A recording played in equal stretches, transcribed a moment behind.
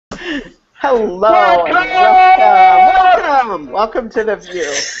Hello and welcome to the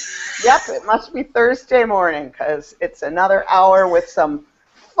VUU. Yep, it must be Thursday morning because it's another hour with some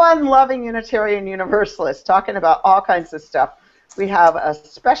fun-loving Unitarian Universalists talking about all kinds of stuff. We have a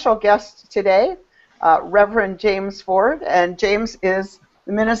special guest today, Reverend James Ford, and James is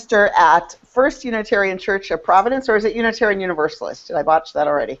the minister at First Unitarian Church of Providence, or is it Unitarian Universalist? Did I botch that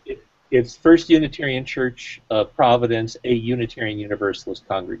already? It's First Unitarian Church of Providence, a Unitarian Universalist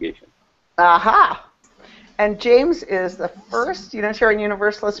congregation. Aha! And James is the first Unitarian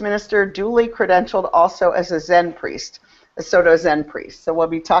Universalist minister duly credentialed also as a Zen priest, a Soto Zen priest. So we'll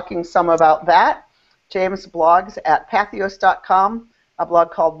be talking some about that. James blogs at patheos.com, a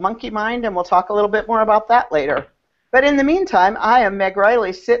blog called Monkey Mind, and we'll talk a little bit more about that later. But in the meantime, I am Meg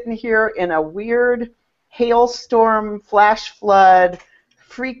Riley sitting here in a weird hailstorm, flash flood,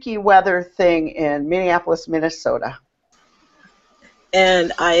 freaky weather thing in Minneapolis, Minnesota.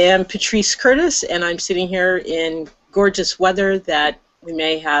 And I am Patrice Curtis, and I'm sitting here in gorgeous weather that we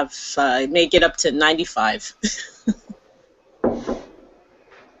may have, may get up to 95.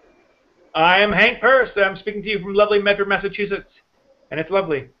 I'm Hank Purse. I'm speaking to you from lovely Medford, Massachusetts, and it's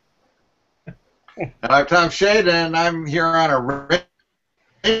lovely. And I'm Tom Shade, and I'm here on a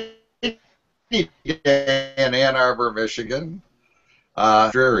rainy day in Ann Arbor, Michigan.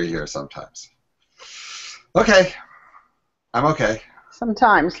 Dreary here sometimes. Okay. I'm okay.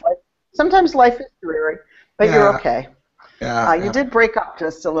 Sometimes life is dreary, but Yeah. you're okay. Yeah. You did break up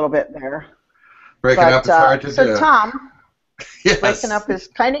just a little bit there. Breaking up is hard to do. So Tom, Yes. breaking up is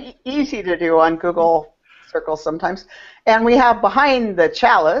kind of easy to do on Google Circles sometimes. And we have behind the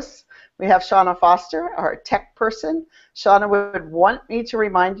chalice, we have Shauna Foster, our tech person. Shauna would want me to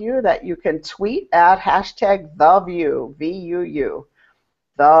remind you that you can tweet at #TheVUU, VUU,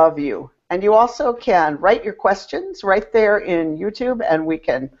 TheVUU. And you also can write your questions right there in YouTube, and we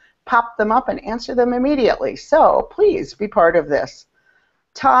can pop them up and answer them immediately. So please be part of this.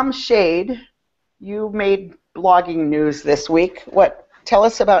 Tom Shade, you made blogging news this week. Tell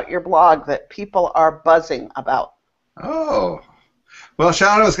us about your blog that people are buzzing about. Oh. Well,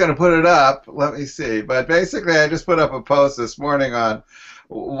 Shauna was going to put it up. Let me see. But basically, I just put up a post this morning on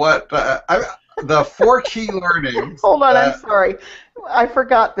what the 4 key learnings. Hold on, I'm sorry. I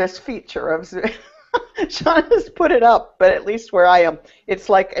forgot this feature of Zoom. Shauna has put it up, but at least where I am, it's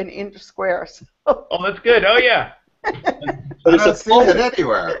like an inch square. So. Oh, that's good. Oh, yeah. I don't see it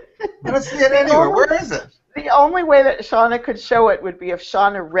anywhere. I don't see it anywhere. Where is it? The only way that Shauna could show it would be if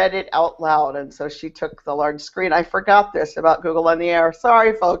Shauna read it out loud, and so she took the large screen. I forgot this about Google on the Air.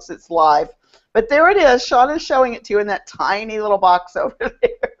 Sorry, folks, it's live. But there it is. Shauna's showing it to you in that tiny little box over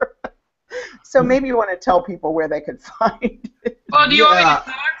there. So maybe you want to tell people where they could find it. Well, do you want me to talk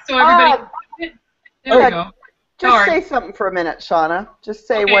so everybody can see it? There we go. Just say something for a minute, Shauna. Just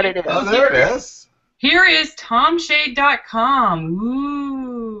say what it is. Oh, there it is. Here is TomShade.com.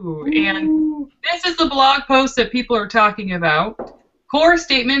 Ooh. And this is the blog post that people are talking about. Core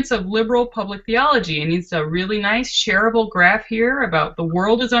statements of liberal public theology. And it's a really nice shareable graph here about the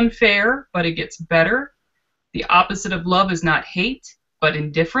world is unfair, but it gets better. The opposite of love is not hate, but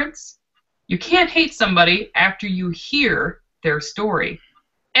indifference. You can't hate somebody after you hear their story.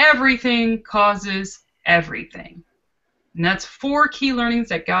 Everything causes everything. And that's 4 key learnings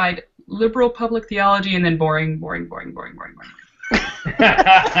that guide liberal public theology, and then boring. Kill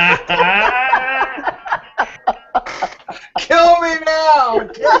me now!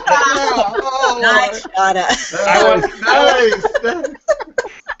 Kill me now! Oh, Nice, Shauna. Nice.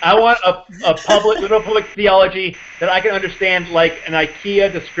 I want a liberal public theology that I can understand like an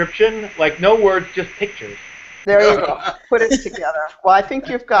IKEA description, like no words, just pictures. There you go. Put it together. Well, I think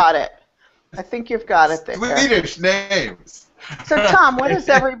you've got it. I think you've got it there. Swedish names. So, Tom, what is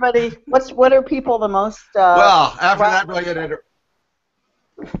everybody? What are people the most? Well, after that brilliant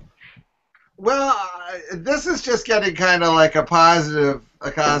well, this is just getting kind of like a positive.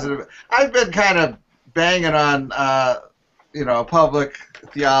 I've been kind of banging on, public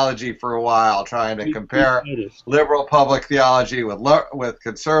theology for a while, trying to compare liberal public theology with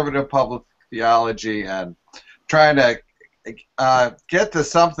conservative public theology, and trying to get to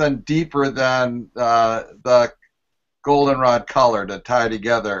something deeper than the goldenrod color to tie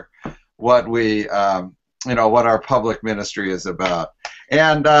together what we, what our public ministry is about.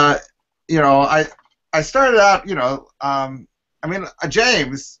 And I started out,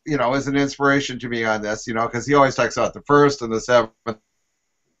 James, is an inspiration to me on this, because he always talks about the first and the seventh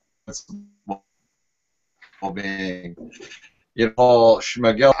being,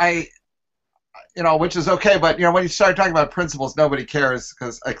 schmagil. which is okay, but when you start talking about principles, nobody cares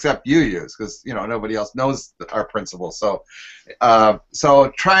except UUs, because nobody else knows our principles. So,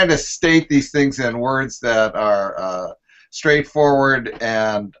 so trying to state these things in words that are straightforward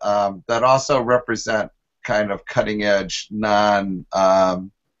and that also represent kind of cutting edge,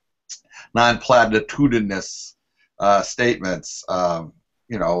 non-platitudinous statements,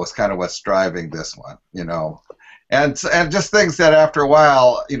 was kind of what's driving this one, And just things that after a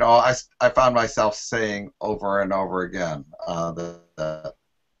while, I found myself saying over and over again.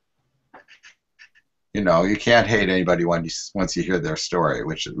 You can't hate anybody once you hear their story,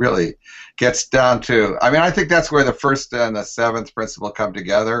 which really gets down to. I mean, I think that's where the first and the seventh principle come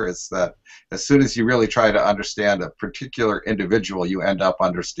together. Is that as soon as you really try to understand a particular individual, you end up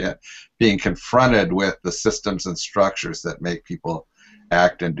being confronted with the systems and structures that make people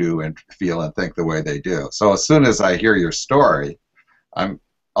act and do and feel and think the way they do. So as soon as I hear your story, I'm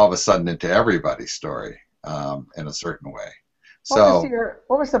all of a sudden into everybody's story in a certain way. What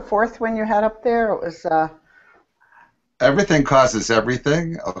was the fourth one you had up there? It was everything causes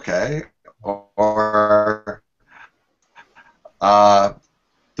everything. Okay, or the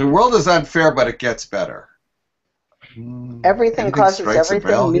world is unfair, but it gets better. Everything causes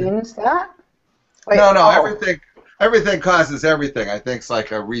everything means that? Wait, no. Everything causes everything. I think it's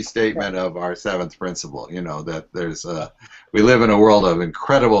like a restatement of our seventh principle. That there's we live in a world of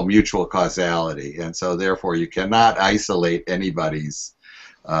incredible mutual causality, and so therefore you cannot isolate anybody's,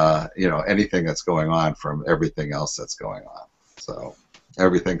 anything that's going on from everything else that's going on. So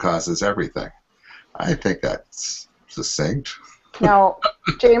everything causes everything. I think that's succinct. Now,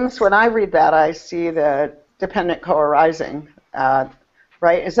 James, when I read that, I see the dependent co-arising.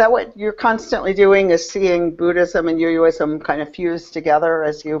 Right? Is that what you're constantly doing, is seeing Buddhism and UUism kind of fused together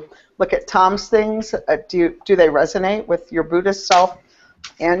as you look at Tom's things? Do they resonate with your Buddhist self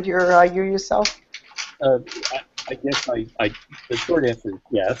and your UU self? I guess the short answer is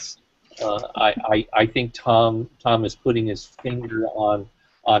yes. I think Tom is putting his finger on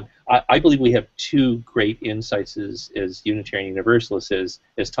I believe we have two great insights as Unitarian Universalists.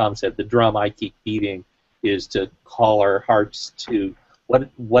 As Tom said, the drum I keep beating is to call our hearts to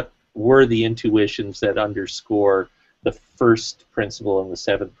what were the intuitions that underscore the first principle and the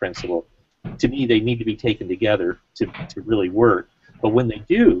seventh principle. To me, they need to be taken together to really work. But when they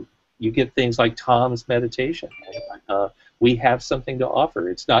do, you get things like Tom's meditation. We have something to offer.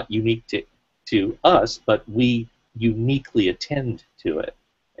 It's not unique to us, but we uniquely attend to it.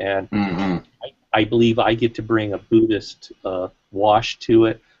 And I believe I get to bring a Buddhist wash to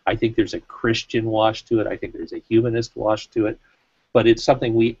it. I think there's a Christian wash to it. I think there's a humanist wash to it. But it's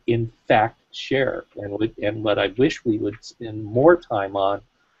something we, in fact, share. And what I wish we would spend more time on,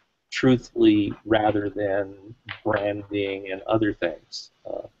 truthfully, rather than branding and other things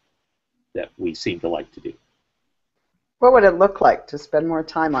that we seem to like to do. What would it look like to spend more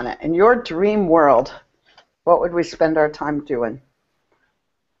time on it? In your dream world, what would we spend our time doing?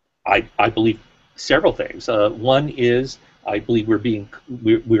 I believe several things. One is I believe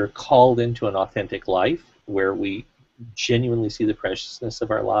we're called into an authentic life where we genuinely see the preciousness of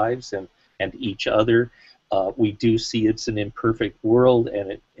our lives and each other. We do see it's an imperfect world,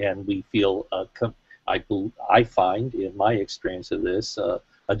 and we feel I find in my experience of this a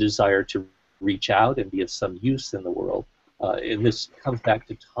desire to reach out and be of some use in the world. And this comes back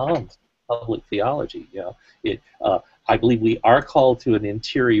to Tom's public theology. I believe we are called to an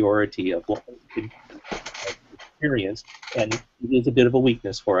interiority of experience, and it is a bit of a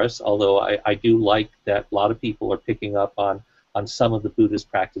weakness for us, although I do like that a lot of people are picking up on some of the Buddhist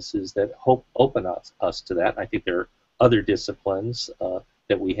practices that open us to that. I think there are other disciplines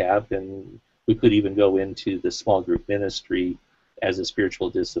that we have, and we could even go into the small group ministry as a spiritual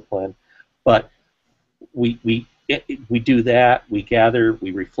discipline. But we do that, we gather,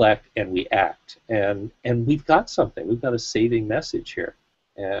 we reflect, and we act. And we've got something. We've got a saving message here.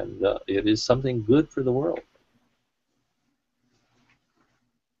 And it is something good for the world.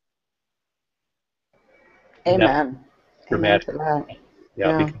 Amen. Dramatic. Amen to that.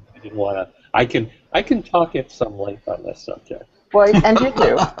 Yeah, because I didn't want to. I can talk at some length on this subject. Well, and you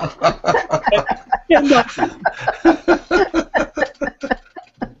do.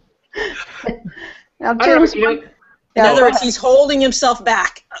 Now, James, in other words, he's holding himself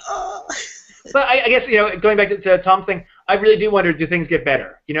back. But I guess going back to Tom's thing, I really do wonder: do things get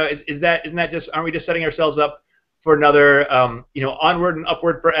better? Isn't that just? Aren't we just setting ourselves up for another, onward and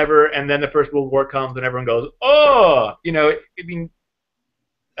upward forever, and then the First World War comes and everyone goes, oh, I don't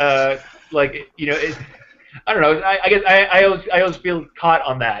know. I guess I always feel caught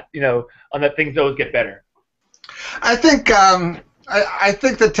on that, on that things always get better. I think I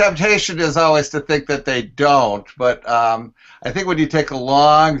think the temptation is always to think that they don't, but I think when you take a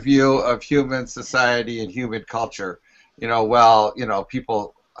long view of human society and human culture,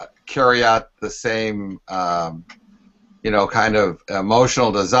 people carry out the same, kind of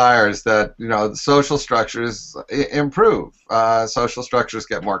emotional desires that, the social structures improve. Social structures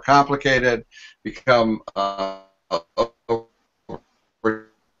get more complicated, become over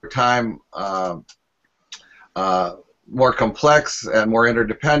time more complex and more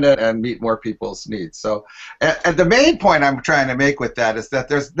interdependent and meet more people's needs. So, and the main point I'm trying to make with that is that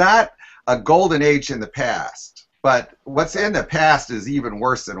there's not a golden age in the past, but what's in the past is even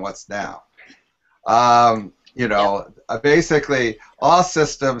worse than what's now. Basically all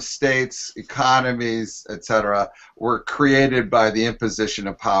systems, states, economies, etc., were created by the imposition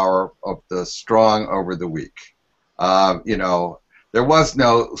of power of the strong over the weak. There was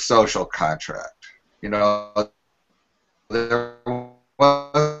no social contract. There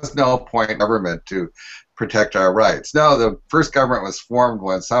was no point in government to protect our rights. No, the first government was formed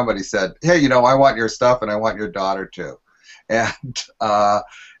when somebody said, "Hey, I want your stuff and I want your daughter too," and what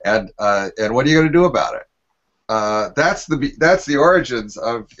are you going to do about it? That's the origins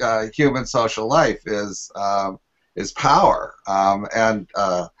of human social life is power, and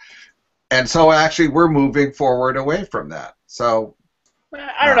so actually we're moving forward away from that. So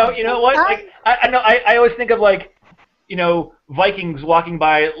I don't know. You know what? I always think of Vikings walking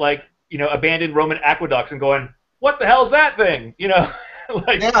by abandoned Roman aqueducts and going, "What the hell's that thing?" Yeah,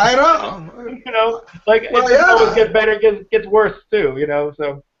 I know. It always gets better, gets worse too.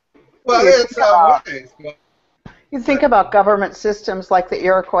 So. Well, it's ways. You think about government systems like the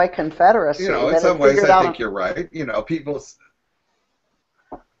Iroquois Confederacy. In some ways, I think you're right. People's.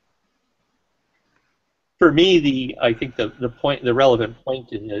 For me, I think the relevant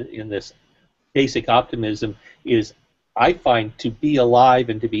point in this basic optimism is, I find to be alive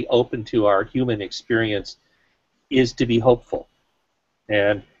and to be open to our human experience is to be hopeful,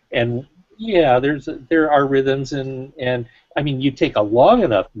 and yeah, there are rhythms and I mean, you take a long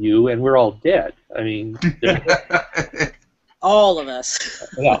enough view and we're all dead. I mean, all of us.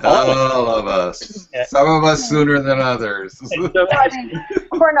 Yeah, all of us. Some of us sooner than others.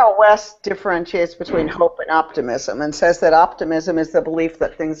 Cornel West differentiates between hope and optimism and says that optimism is the belief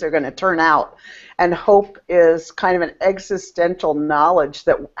that things are going to turn out, and hope is kind of an existential knowledge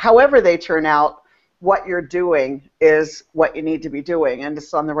that however they turn out, what you're doing is what you need to be doing, and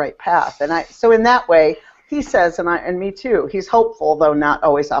it's on the right path. And so in that way, he says, and me too, he's hopeful, though not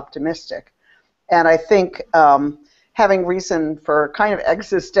always optimistic. And I think having reason for kind of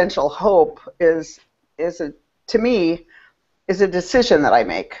existential hope to me, is a decision that I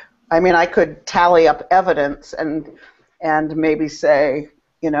make. I mean, I could tally up evidence and maybe say,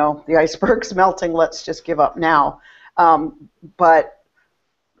 the iceberg's melting, let's just give up now. But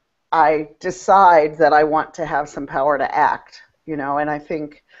I decide that I want to have some power to act, and I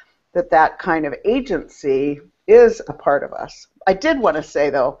think that kind of agency is a part of us. I did want to say,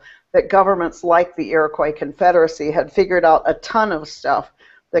 though, that governments like the Iroquois Confederacy had figured out a ton of stuff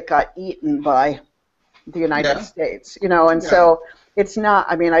that got eaten by the United States, so it's not,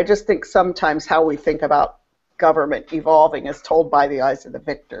 I just think sometimes how we think about government evolving is told by the eyes of the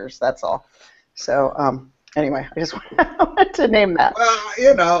victors, that's all. So anyway, I just wanted to name that.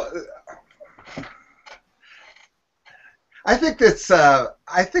 Well, I think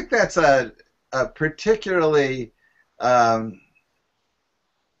that's a particularly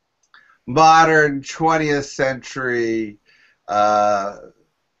modern 20th century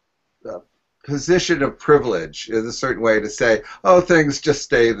position of privilege is a certain way to say, oh, things just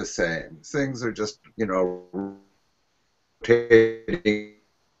stay the same. Things are just, rotating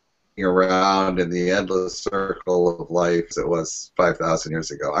around in the endless circle of life as it was 5,000 years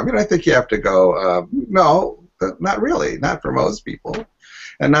ago. I think you have to go, no, not really, not for most people,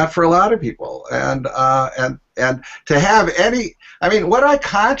 and not for a lot of people. And to have any, what I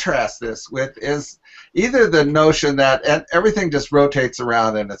contrast this with is either the notion that everything just rotates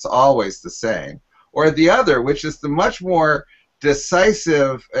around and it's always the same, or the other, which is the much more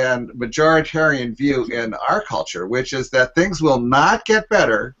decisive and majoritarian view in our culture, which is that things will not get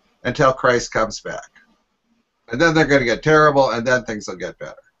better until Christ comes back. And then they're going to get terrible, and then things will get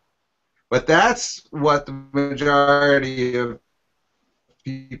better. But that's what the majority of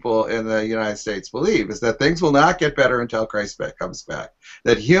people in the United States believe, is that things will not get better until Christ comes back.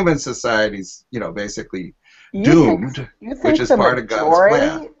 That human society's, basically doomed, which is part of God's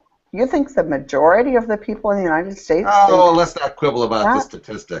plan. You think the majority of the people in the United States? Oh, let's not quibble about the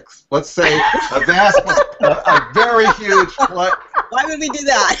statistics. Let's say a very huge. Why would we do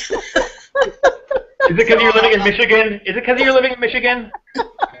that? Is it because you're living in Michigan? Is it because you're living in Michigan?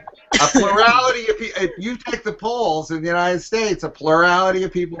 A plurality of people, if you take the polls in the United States, a plurality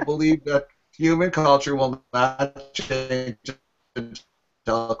of people believe that human culture will not change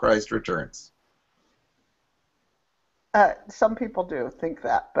until Christ returns. Some people do think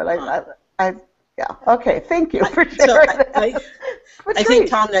that, but yeah. Okay, thank you for sharing So that. I think,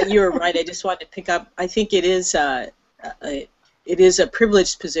 Tom, that you were right. I just wanted to pick up. I think it is a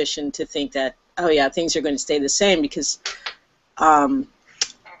privileged position to think that, oh yeah, things are going to stay the same because,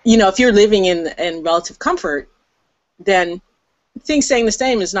 you know, if you're living in relative comfort, then things staying the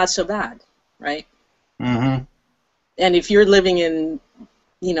same is not so bad, right? Mm-hmm. And if you're living in,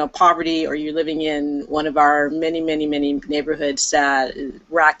 you know, poverty, or you're living in one of our many, many, many neighborhoods that is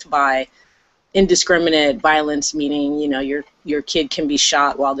racked by indiscriminate violence, meaning, you know, your kid can be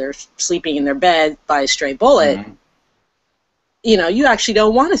shot while they're sleeping in their bed by a stray bullet. Mm-hmm. You know, you actually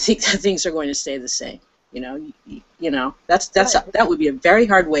don't want to think that things are going to stay the same. You know, that would be a very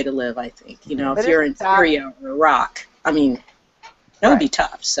hard way to live, I think. You know, if you're in Syria or Iraq, I mean, that would be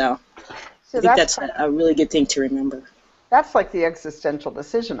tough. So I think that's a really good thing to remember. That's like the existential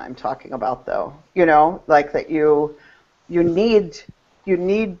decision I'm talking about, though. You know, like that you need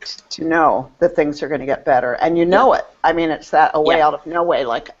to know that things are going to get better, and you know it. I mean, it's that a way out of no way.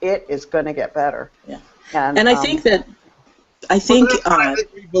 Like it is going to get better. Yeah. And I think that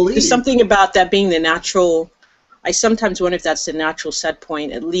there's something about that being the natural. I sometimes wonder if that's the natural set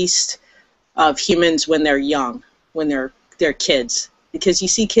point, at least of humans when they're young, when they're kids, because you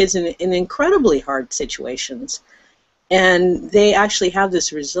see kids in incredibly hard situations. And they actually have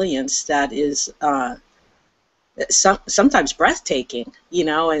this resilience that is sometimes breathtaking, you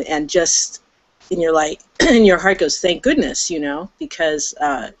know, and just, and you're like, and your heart goes, thank goodness, you know, because,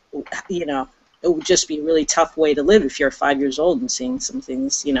 you know, it would just be a really tough way to live if you're 5 years old and seeing some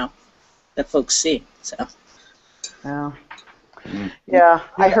things, you know, that folks see. So. Yeah,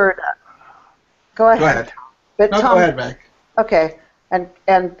 I heard. Go ahead. Go ahead. But no, Tom, go ahead, Meg. Okay, and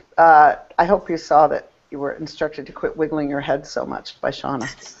I hope you saw that you were instructed to quit wiggling your head so much by Shauna.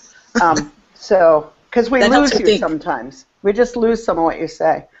 So, because we lose you sometimes. We just lose some of what you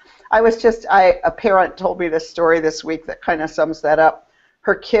say. A parent told me this story this week that kind of sums that up.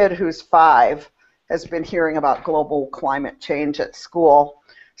 Her kid, who's 5, has been hearing about global climate change at school.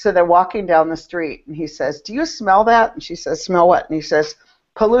 So they're walking down the street, and he says, do you smell that? And she says, smell what? And he says,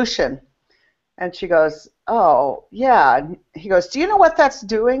 pollution. And she goes, oh, yeah. And he goes, do you know what that's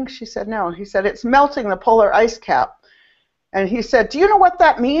doing? She said, no. He said, it's melting the polar ice cap. And he said, do you know what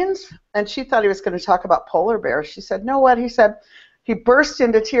that means? And she thought he was going to talk about polar bears. She said, no, what? He said, he burst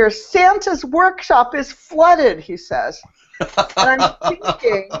into tears. Santa's workshop is flooded, he says. And I'm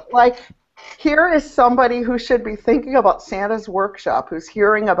thinking, like, here is somebody who should be thinking about Santa's workshop, who's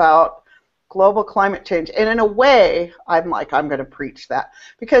hearing about global climate change. And in a way, I'm like, I'm going to preach that.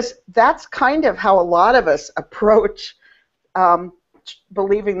 Because that's kind of how a lot of us approach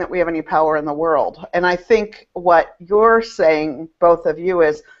believing that we have any power in the world. And I think what you're saying, both of you,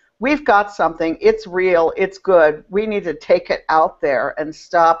 is we've got something, it's real, it's good, we need to take it out there and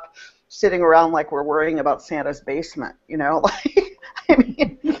stop sitting around like we're worrying about Santa's basement, you know? Like, I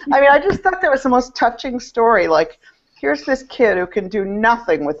mean, I just thought that was the most touching story. Like, here's this kid who can do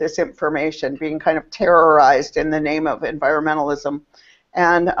nothing with this information, being kind of terrorized in the name of environmentalism,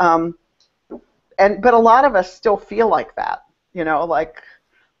 but a lot of us still feel like that, you know, like,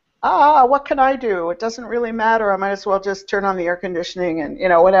 what can I do? It doesn't really matter. I might as well just turn on the air conditioning and, you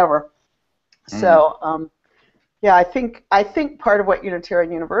know, whatever. Mm-hmm. So, yeah, I think part of what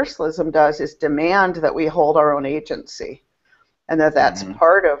Unitarian Universalism does is demand that we hold our own agency, and that's mm-hmm.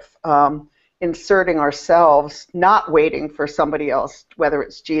 part of inserting ourselves, not waiting for somebody else, whether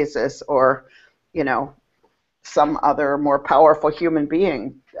it's Jesus or, you know, some other more powerful human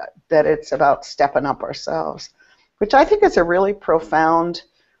being, that it's about stepping up ourselves, which I think is a really profound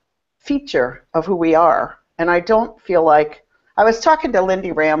feature of who we are. And I don't feel like, I was talking to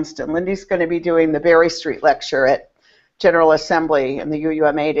Lindy Ramsden. Lindy's going to be doing the Berry Street lecture at General Assembly in the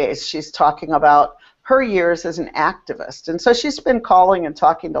UUMA days. She's talking about her years as an activist. And so she's been calling and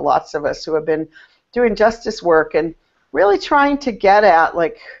talking to lots of us who have been doing justice work and really trying to get at,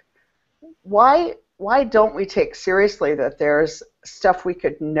 like, why don't we take seriously that there's stuff we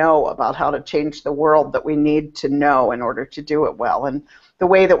could know about how to change the world that we need to know in order to do it well. And the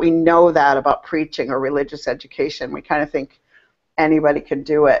way that we know that about preaching or religious education, we kind of think anybody can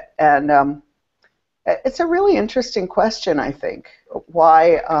do it. And it's a really interesting question, I think,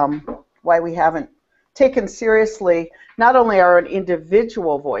 why we haven't taken seriously not only our own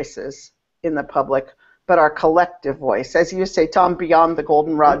individual voices in the public, but our collective voice. As you say, Tom, beyond the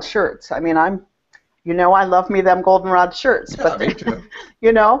goldenrod shirts. I mean, You know, I love me them goldenrod shirts, Yeah, but me too.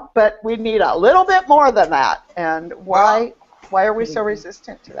 you know, but we need a little bit more than that. And why are we so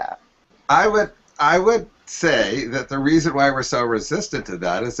resistant to that? I would say that the reason why we're so resistant to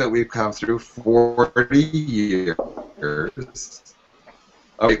that is that we've come through 40 years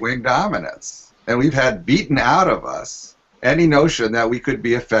of right-wing dominance, and we've had beaten out of us any notion that we could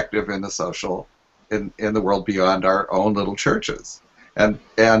be effective in the social, in the world beyond our own little churches. And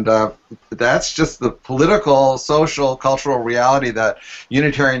that's just the political, social, cultural reality that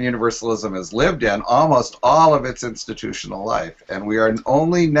Unitarian Universalism has lived in almost all of its institutional life. And we are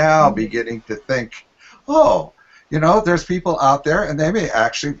only now beginning to think, oh, you know, there's people out there and they may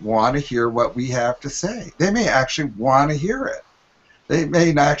actually want to hear what we have to say. They may actually want to hear it. They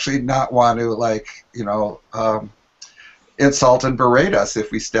may actually not want to, like, you know, insult and berate us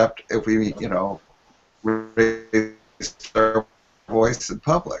if we, you know, raised our voice in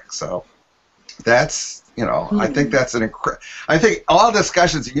public. So that's, you know, I think that's I think all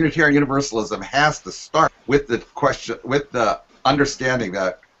discussions of Unitarian Universalism has to start with the question, with the understanding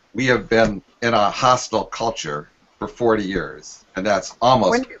that we have been in a hostile culture for 40 years, and that's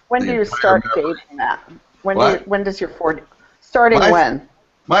almost. When do you start dating that? When does your 40? Starting when?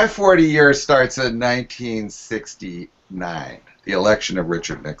 My 40 years starts in 1969, the election of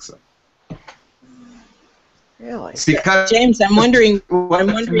Richard Nixon. Really? Because James, I'm wondering.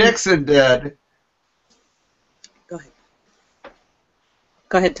 What Nixon did. Go ahead.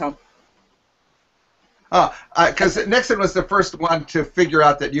 Go ahead, Tom. Because Nixon was the first one to figure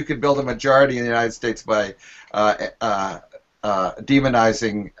out that you could build a majority in the United States by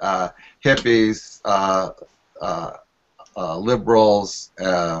demonizing hippies, liberals,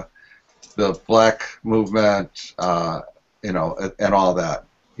 the black movement, you know, and all that.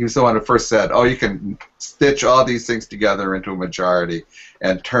 He was the one who first said, oh, you can stitch all these things together into a majority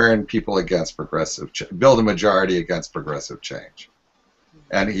and turn people against build a majority against progressive change.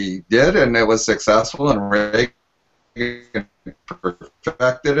 And he did, and it was successful, and Reagan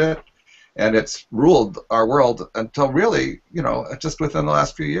perfected it, and it's ruled our world until really, you know, just within the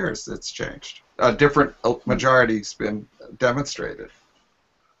last few years, it's changed. A different majority's been demonstrated.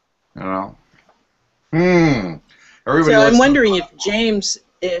 You know. Everybody. So I'm wondering if James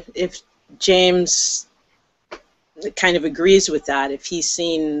kind of agrees with that, if he's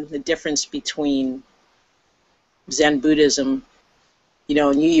seen the difference between Zen Buddhism, you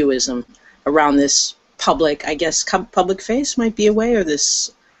know, and UUism around this public, I guess public face might be a way, or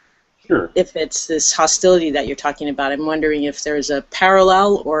this, sure. If it's this hostility that you're talking about. I'm wondering if there's a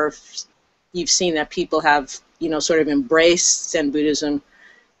parallel, or if you've seen that people have, you know, sort of embraced Zen Buddhism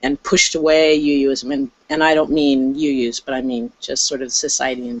and pushed away UUism, and I don't mean UUs, but I mean just sort of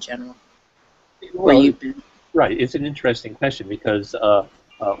society in general. Where you've been. Right, it's an interesting question because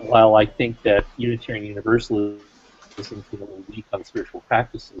while I think that Unitarian Universalism is weak on the spiritual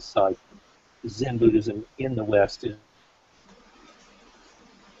practices side, Zen Buddhism in the West is.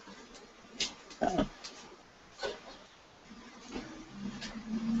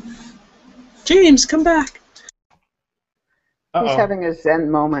 James, come back. He's having a Zen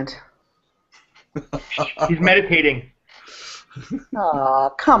moment. He's meditating.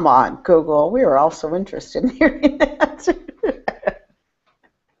 Oh, come on, Google. We were all so interested in hearing that.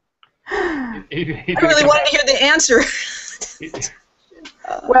 I really wanted to hear the answer.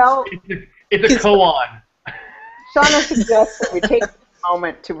 Well, it's a koan. Shauna suggests that we take a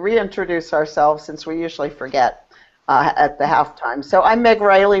moment to reintroduce ourselves, since we usually forget at the halftime. So I'm Meg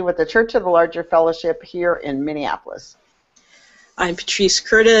Riley with the Church of the Larger Fellowship here in Minneapolis. I'm Patrice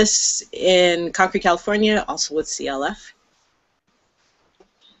Curtis in Concord, California, also with CLF.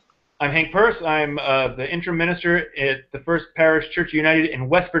 I'm Hank Purse. I'm the interim minister at the First Parish Church United in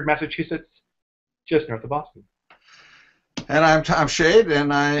Westford, Massachusetts, just north of Boston. And I'm Tom Shade,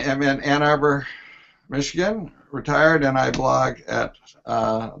 and I am in Ann Arbor, Michigan, retired, and I blog at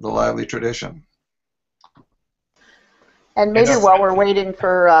The Lively Tradition. And maybe while we're waiting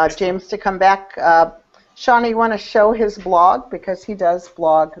for James to come back, Shauna, you want to show his blog, because he does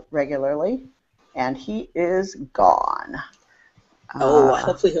blog regularly, and he is gone.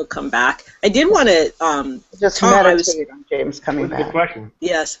 Hopefully he'll come back. I did want to just Tom, meditate on James coming back. Good question.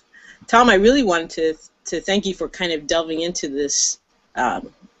 Yes, Tom, I really wanted to thank you for kind of delving into this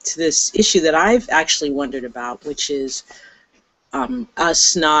to this issue that I've actually wondered about, which is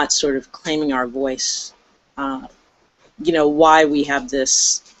us not sort of claiming our voice. You know, why we have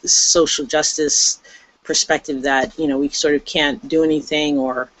this social justice perspective that, you know, we sort of can't do anything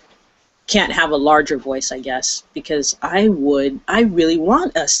or can't have a larger voice, I guess, because I really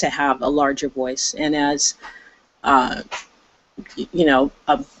want us to have a larger voice. And as, you know,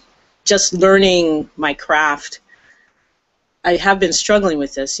 just learning my craft. I have been struggling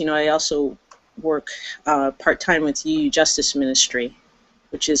with this. You know, I also work part-time with VUU Justice Ministry,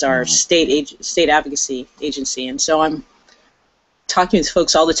 which is our state advocacy agency. And so I'm talking with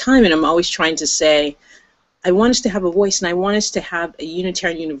folks all the time, and I'm always trying to say, I want us to have a voice, and I want us to have a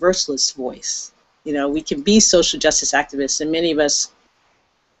Unitarian Universalist voice. You know, we can be social justice activists, and many of us,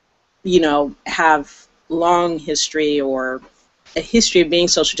 you know, have long history or a history of being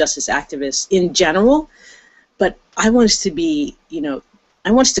social justice activists in general, but I want us to be, you know,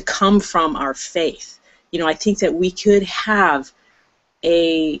 I want us to come from our faith. You know, I think that we could have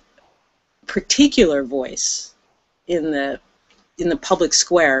a particular voice in the public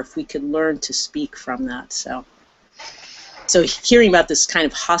square if we could learn to speak from that. So hearing about this kind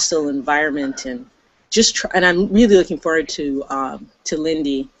of hostile environment and and I'm really looking forward to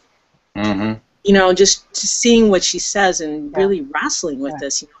Lindy. Mm-hmm. You know, just seeing what she says and really wrestling with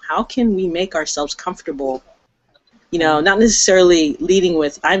this. You know, how can we make ourselves comfortable? You know, not necessarily leading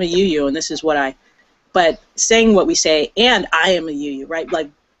with I'm a UU and this is what but saying what we say and I am a UU, right?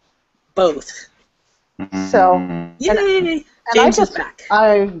 Like both. So, yay! And James is back.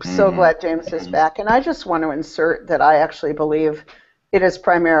 I'm so glad James is back. And I just want to insert that I actually believe it is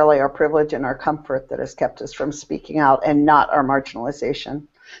primarily our privilege and our comfort that has kept us from speaking out and not our marginalization.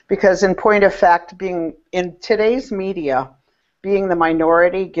 Because in point of fact, being in today's media, being the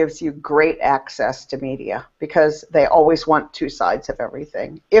minority gives you great access to media because they always want two sides of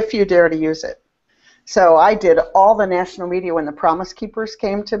everything, if you dare to use it. So I did all the national media when the Promise Keepers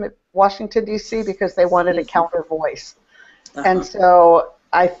came to Washington, D.C. because they wanted a counter voice. And so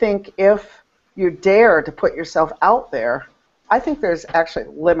I think if you dare to put yourself out there, I think there's actually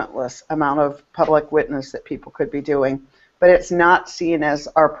a limitless amount of public witness that people could be doing. But it's not seen as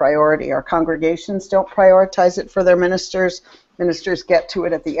our priority. Our congregations don't prioritize it for their ministers. Ministers get to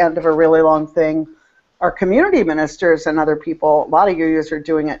it at the end of a really long thing. Our community ministers and other people, a lot of UUs are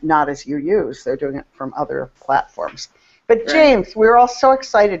doing it not as UUs. They're doing it from other platforms. But James, we're all so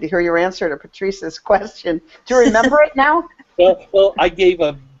excited to hear your answer to Patrice's question. Do you remember it now? Well, I gave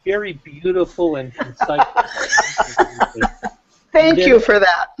a very beautiful and concise Thank you for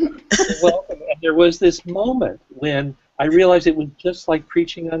that. Well, and there was this moment when I realized it was just like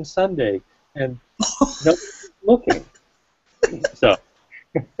preaching on Sunday, and nobody was looking. So,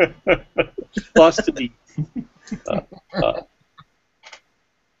 lost to me.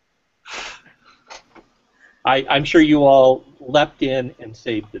 I'm sure you all leapt in and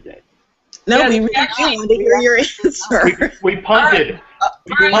saved the day. No, yes, we really wanted to hear your answer. We punted.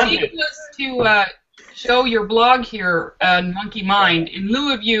 Our idea was to show your blog here on Monkey Mind. In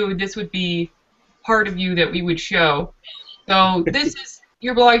lieu of you, this would be part of you that we would show. So this is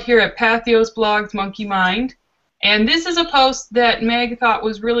your blog here at Pathos Blogs Monkey Mind. And this is a post that Meg thought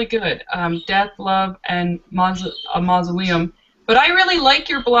was really good, Death, Love, and a Mausoleum. But I really like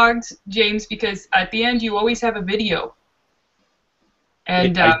your blogs, James, because at the end you always have a video.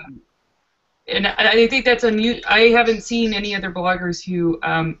 And I think that's unusual. I haven't seen any other bloggers who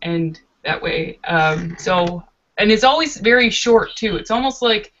end that way. And it's always very short, too. It's almost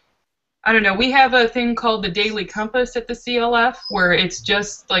like, I don't know, we have a thing called the Daily Compass at the CLF, where it's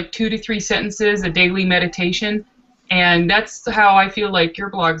just like 2 to 3 sentences, a daily meditation. And that's how I feel like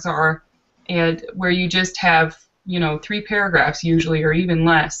your blogs are, and where you just have, 3 paragraphs usually, or even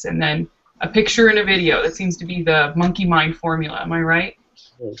less, and then a picture and a video. That seems to be the Monkey Mind formula. Am I right?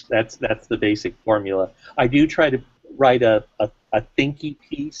 That's the basic formula. I do try to write a thinky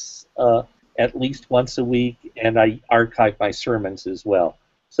piece at least once a week, and I archive my sermons as well.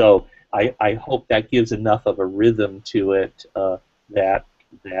 So I hope that gives enough of a rhythm to it that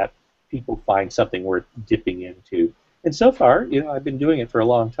people find something worth dipping into. And so far, I've been doing it for a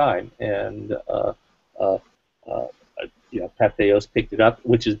long time, and Patheos picked it up,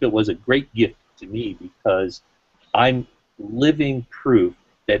 which was a great gift to me because I'm living proof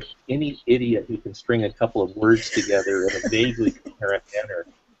that any idiot who can string a couple of words together in a vaguely coherent manner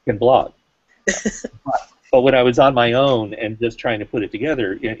can blog. But when I was on my own and just trying to put it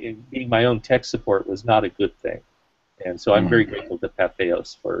together, being my own tech support was not a good thing. And so I'm very grateful to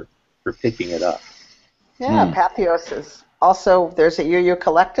Patheos for picking it up. Yeah, Patheos is also, there's a UU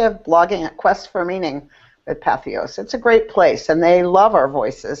collective blogging at Quest for Meaning at Patheos. It's a great place, and they love our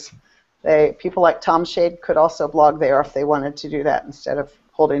voices. People like Tom Shade could also blog there if they wanted to do that instead of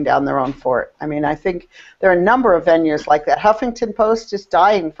holding down their own fort. I mean, I think there are a number of venues like that. Huffington Post is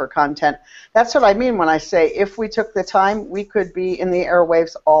dying for content. That's what I mean when I say if we took the time, we could be in the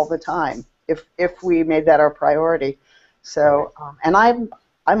airwaves all the time if we made that our priority. So, and I'm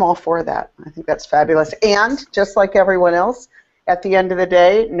all for that. I think that's fabulous. And just like everyone else, at the end of the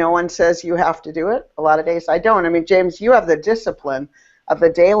day, no one says you have to do it. A lot of days I don't. I mean, James, you have the discipline of the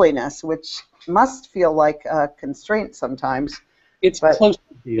dailiness, which must feel like a constraint sometimes. It's close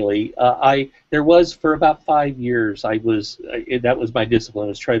to daily. There was for about 5 years. That was my discipline,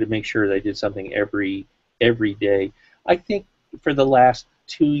 was try to make sure that I did something every day. I think for the last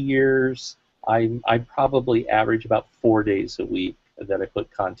 2 years, I probably average about 4 days a week that I put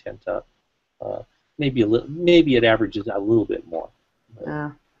content up. Maybe it averages out a little bit more.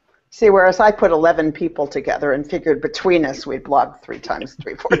 Yeah. See, whereas I put 11 people together and figured between us we'd blog 4 times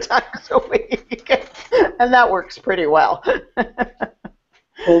a week, and that works pretty well.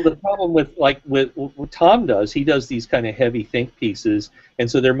 Well, the problem with what Tom does, he does these kind of heavy think pieces,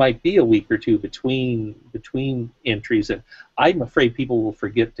 and so there might be a week or two between entries, and I'm afraid people will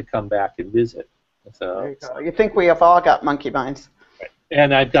forget to come back and visit. So there you go. You think we have all got monkey minds?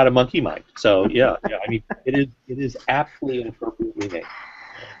 And I've got a monkey mind, so yeah. I mean, it is aptly and appropriately named.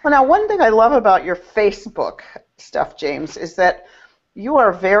 Well, now, one thing I love about your Facebook stuff, James, is that you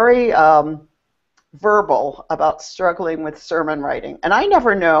are very verbal about struggling with sermon writing. And I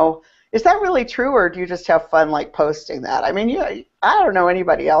never know, is that really true, or do you just have fun like posting that? I mean, I don't know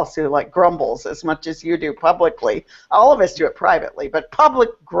anybody else who like grumbles as much as you do publicly. All of us do it privately, but public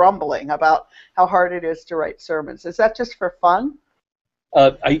grumbling about how hard it is to write sermons. Is that just for fun?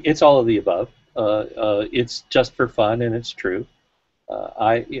 It's all of the above. It's just for fun, and it's true.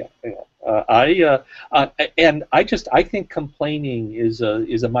 I think complaining is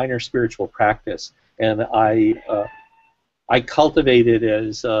a minor spiritual practice, and I cultivate it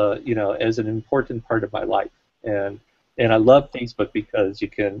as as an important part of my life, and I love Facebook because you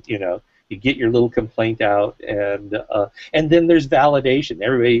can you get your little complaint out, and then there's validation.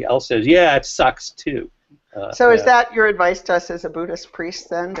 Everybody else says, yeah, it sucks too. So is that your advice to us as a Buddhist priest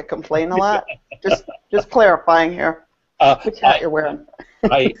then, to complain a lot? just clarifying here. Which hat you're wearing?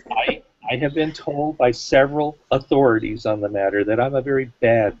 I have been told by several authorities on the matter that I'm a very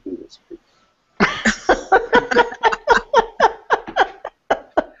bad Buddhist priest.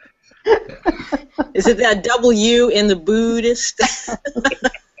 Is it that W in the Buddhist?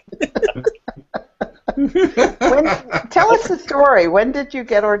 Tell us the story. When did you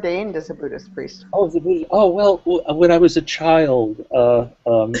get ordained as a Buddhist priest? Well, when I was a child,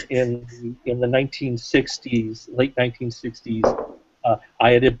 in the 1960s, late 1960s,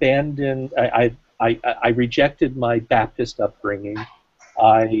 I had abandoned. I rejected my Baptist upbringing.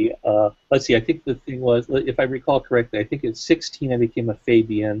 Let's see. I think the thing was, if I recall correctly, I think at 16 I became a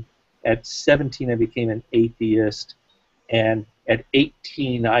Fabian. At 17 I became an atheist, and at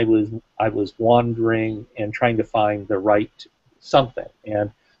 18 I was wandering and trying to find the right something.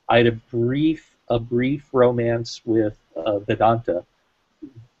 And I had a brief romance with Vedanta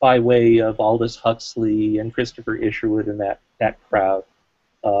by way of Aldous Huxley and Christopher Isherwood and that crowd.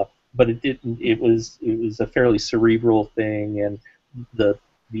 But it didn't. It was a fairly cerebral thing, and the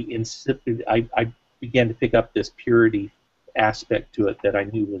insipid. I began to pick up this purity aspect to it that I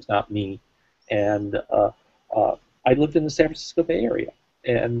knew was not me, and I lived in the San Francisco Bay Area,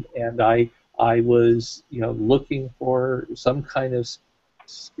 and I was looking for some kind of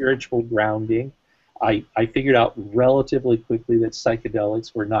spiritual grounding. I figured out relatively quickly that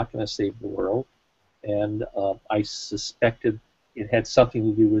psychedelics were not going to save the world, and I suspected it had something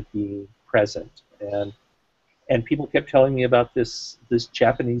to do with being present. And people kept telling me about this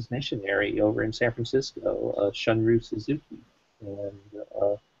Japanese missionary over in San Francisco, Shunryu Suzuki, and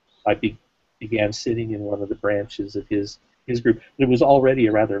I began sitting in one of the branches of his group. It was already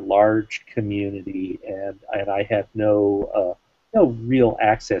a rather large community, and I had no real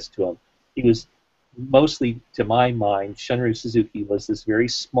access to him. He was mostly, to my mind, Shunryu Suzuki was this very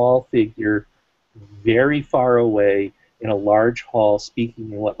small figure, very far away in a large hall,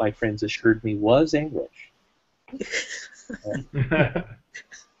 speaking in what my friends assured me was English.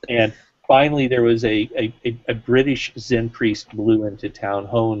 And finally, there was a British Zen priest blew into town,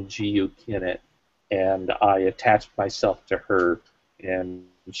 Hon Jiyu Kinnet, and I attached myself to her, and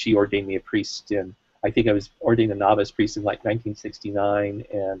she ordained me a priest I think I was ordained a novice priest in like 1969,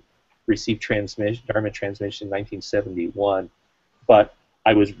 and received Dharma transmission in 1971. But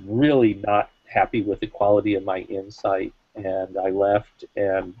I was really not happy with the quality of my insight, and I left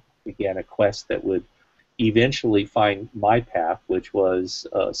and began a quest that would eventually find my path, which was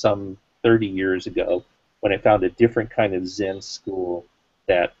some 30 years ago, when I found a different kind of Zen school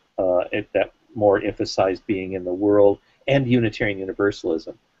that more emphasized being in the world and Unitarian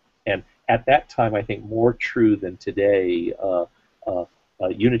Universalism. And at that time, I think more true than today,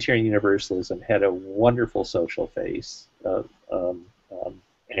 Unitarian Universalism had a wonderful social face,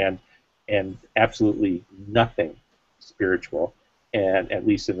 and absolutely nothing spiritual, and at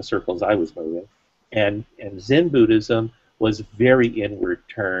least in the circles I was moving. And Zen Buddhism was very inward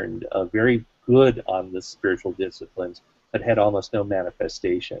turned, very good on the spiritual disciplines, but had almost no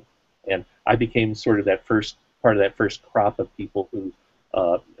manifestation. And I became sort of that first part of that first crop of people who,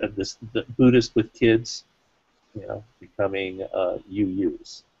 the Buddhist with kids, becoming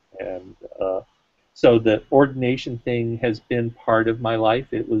VUUs. And so the ordination thing has been part of my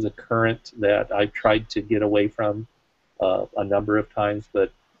life. It was a current that I've tried to get away from a number of times,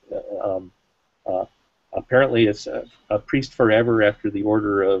 but apparently it's a priest forever after the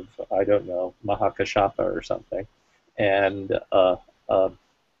order of, I don't know, Mahakashapa or something. And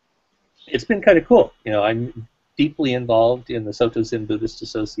it's been kind of cool. I'm deeply involved in the Soto Zen Buddhist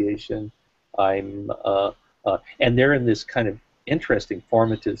Association. And they're in this kind of interesting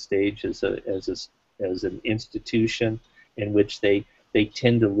formative stage as an institution in which they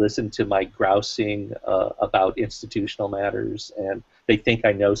tend to listen to my grousing about institutional matters, and they think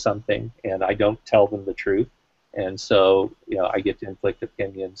I know something, and I don't tell them the truth. And so, I get to inflict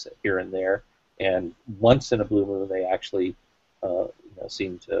opinions here and there, and once in a blue moon, they actually,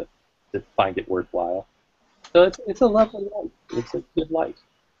 seem to find it worthwhile. So it's a lovely life. It's a good life.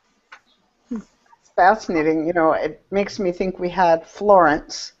 Fascinating. It makes me think we had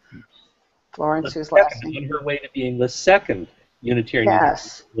Florence. Florence, who's last name. On her way to being the second Unitarian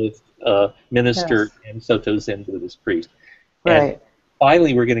Yes. minister Yes. and Soto Zen Buddhist priest. Right. And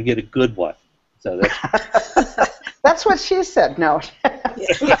finally, we're going to get a good one. So that's That's what she said. No.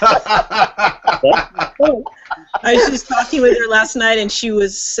 I was just talking with her last night, and she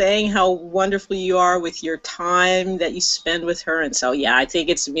was saying how wonderful you are with your time that you spend with her. And so, yeah, I think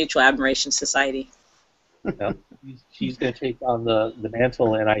it's a mutual admiration society. she's going to take on the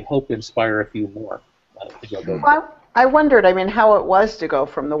mantle, and I hope inspire a few more to go. Well, I wondered, how it was to go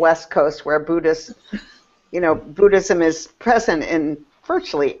from the West Coast, where Buddhism is present in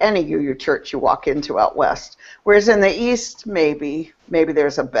virtually any UU church you walk into out west, whereas in the East, maybe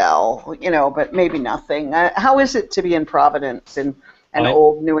there's a bell, but maybe nothing. How is it to be in Providence, in an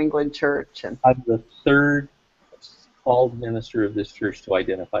old New England church? And I'm the third called minister of this church to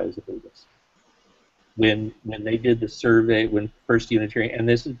identify as a Buddhist. When they did the survey, when First Unitarian, and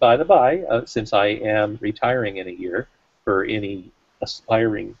this is by the by, since I am retiring in a year, for any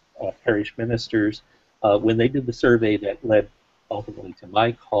aspiring parish ministers, when they did the survey that led ultimately to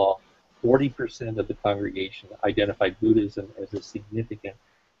my call, 40% of the congregation identified Buddhism as a significant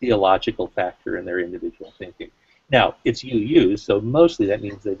theological factor in their individual thinking. Now, it's UU, so mostly that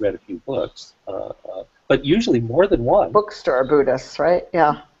means they've read a few books, but usually more than one. Bookstore Buddhists, right?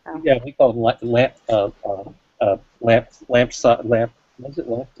 Yeah. Yeah, we call them was it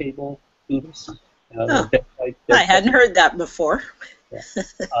lamp table Buddhists? I hadn't heard that before. Yeah.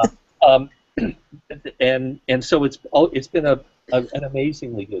 And so it's been an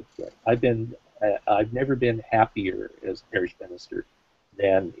amazingly good trip. I've never been happier as a parish minister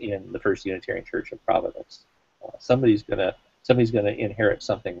than in the First Unitarian Church of Providence. Somebody's gonna inherit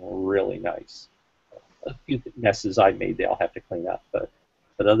something really nice. A few messes I made, they'll have to clean up, but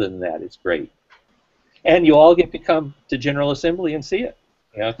other than that, it's great. And you all get to come to General Assembly and see it.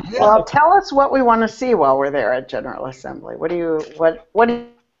 Well, tell us what we want to see while we're there at General Assembly. What are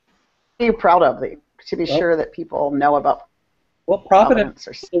you proud of, to be sure that people know about? Well, Providence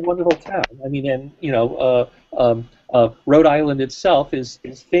is a wonderful town. Rhode Island itself is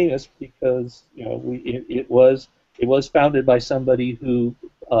famous because it was founded by somebody who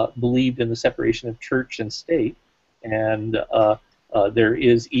believed in the separation of church and state, and there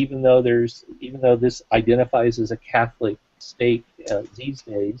is, even though this identifies as a Catholic state these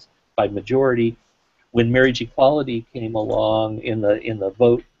days by majority, when marriage equality came along in the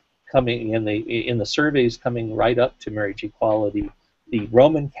vote coming in the surveys coming right up to marriage equality, the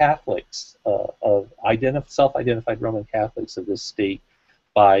Roman Catholics self-identified Roman Catholics of this state,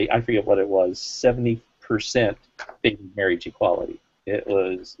 by I forget what it was, 70% favored marriage equality. It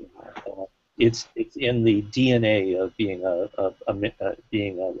was it's in the DNA of being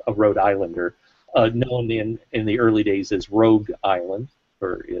a Rhode Islander, known in the early days as Rogue Island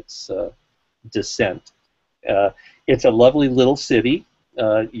for its descent. It's a lovely little city.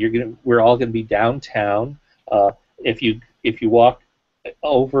 We're all gonna be downtown. If you walk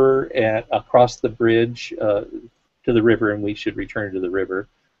over and across the bridge to the river, and we should return to the river,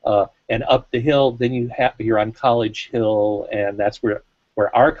 and up the hill, then you're on College Hill, and that's where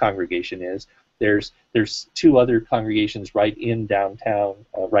our congregation is. There's two other congregations right in downtown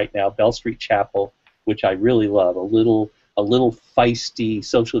right now. Bell Street Chapel, which I really love, a little feisty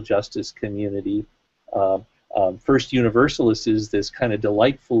social justice community. First Universalist is this kind of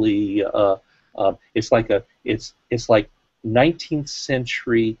delightfully It's like 19th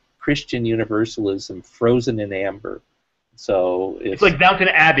century Christian universalism frozen in amber. So it's like Downton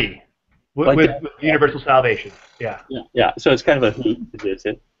Abbey with universal salvation. Yeah. Yeah. So it's kind of a hoot to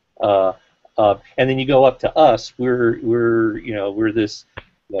visit. And then you go up to us. We're this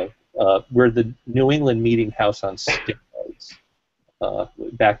we're the New England Meeting House on steroids.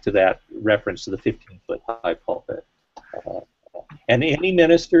 Back to that reference to the 15-foot high pulpit. And any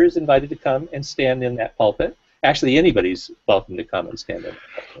minister is invited to come and stand in that pulpit. Actually, anybody's welcome to come and stand in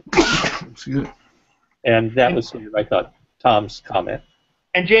that pulpit. And that was sort of, I thought, Tom's comment.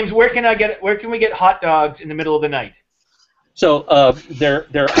 And James, where can we get hot dogs in the middle of the night? So there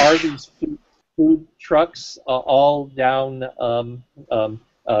are these food trucks all down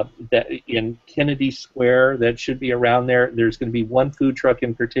in Kennedy Square that should be around there. There's going to be one food truck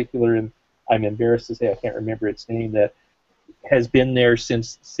in particular, and I'm embarrassed to say I can't remember its name, that has been there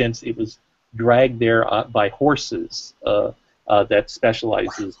since it was dragged there by horses that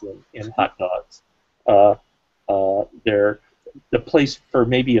specializes in hot dogs. The place for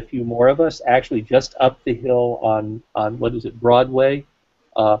maybe a few more of us, actually just up the hill on what is it, Broadway,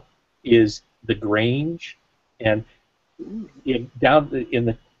 is the Grange, and down in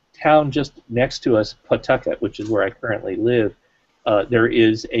the town just next to us, Pawtucket, which is where I currently live, there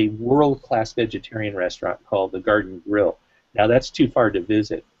is a world-class vegetarian restaurant called the Garden Grill. Now that's too far to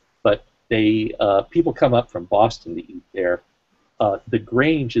visit, but people come up from Boston to eat there. The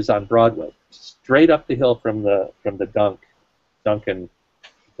Grange is on Broadway, straight up the hill from the Dunkin'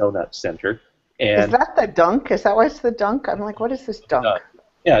 Donut Center. And is that the Dunk? Is that why it's the Dunk? I'm like, what is this Dunk?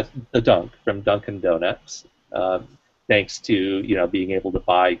 Yeah, the Dunk from Dunkin' Donuts. Thanks to being able to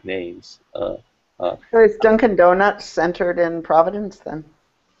buy names. So is Dunkin' Donuts centered in Providence then?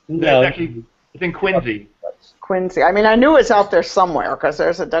 No, it's in Quincy. Quincy. I mean, I knew it was out there somewhere because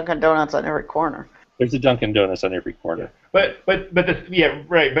there's a Dunkin' Donuts on every corner. There's a Dunkin' Donuts on every corner. But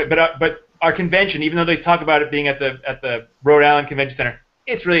our convention, even though they talk about it being at the Rhode Island Convention Center,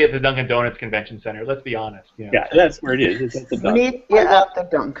 it's really at the Dunkin' Donuts Convention Center. Let's be honest. Yeah, that's where it is. It's at the Dunk. Meet you at the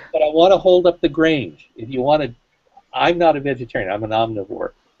Dunk. But I want to hold up the Grange. If you want to, I'm not a vegetarian. I'm an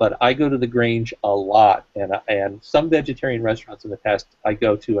omnivore. But I go to the Grange a lot, and some vegetarian restaurants in the past I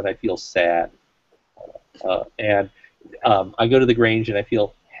go to and I feel sad. I go to the Grange and I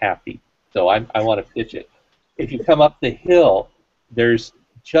feel happy. So I want to pitch it. If you come up the hill, it's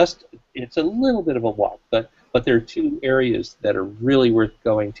a little bit of a walk, but there are two areas that are really worth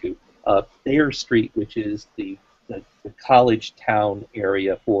going to. Thayer Street, which is the college town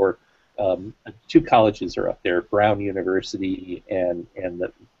area for two colleges are up there, Brown University and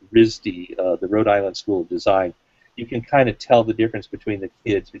the RISD, the Rhode Island School of Design. You can kind of tell the difference between the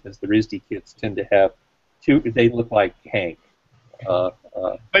kids because the RISD kids tend to have they look like Hank.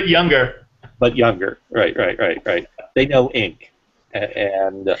 But younger. But younger, right. They know ink,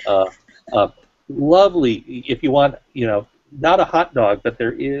 and lovely. If you want, not a hot dog, but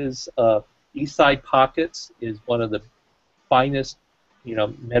there is Eastside Pockets is one of the finest,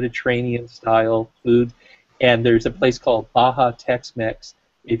 Mediterranean style food, and there's a place called Baja Tex-Mex.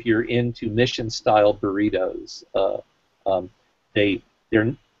 If you're into mission style burritos, they're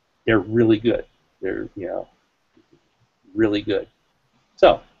really good. They're really good.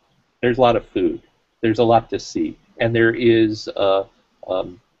 So there's a lot of food. There's a lot to see, and there is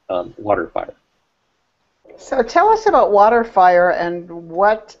water fire. So tell us about water fire and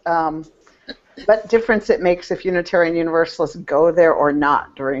what difference it makes if Unitarian Universalists go there or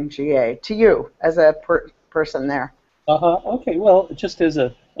not during GA to you as a person there. Okay. Well, just as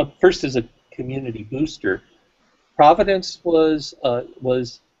first as a community booster, Providence was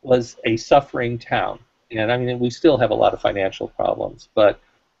a suffering town, and I mean we still have a lot of financial problems. But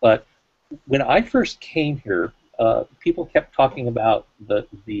when I first came here, people kept talking about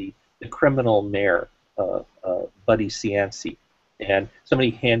the criminal mayor, Buddy Cianci, and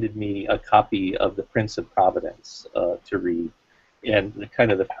somebody handed me a copy of The Prince of Providence to read, and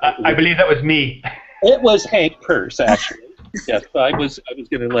I believe that was me. It was Hank Purse, actually. Yes, I was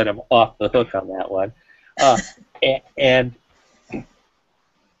going to let him off the hook on that one. And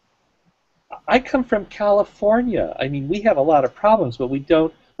I come from California. I mean, we have a lot of problems, but we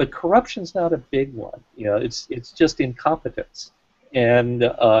don't. But corruption's not a big one. It's just incompetence and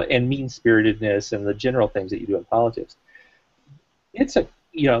mean-spiritedness and the general things that you do in politics. It's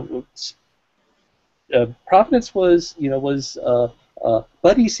Providence was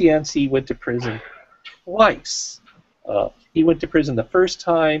Buddy Cianci went to prison twice. He went to prison the first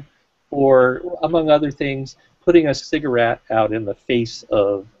time for, among other things, putting a cigarette out in the face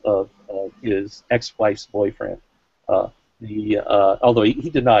of his ex-wife's boyfriend. Although he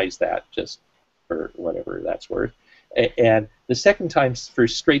denies that, just for whatever that's worth. And the second time for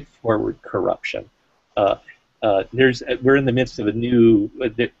straightforward corruption. We're in the midst of a new.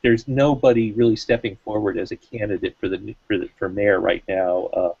 There's nobody really stepping forward as a candidate for mayor right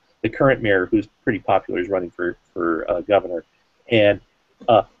now. The current mayor, who's pretty popular, is running for governor, and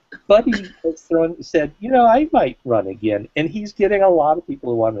Buddy has said, I might run again, and he's getting a lot of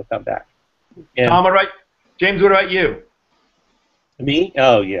people who want to come back. And Tom, all right. James, what about you? Me?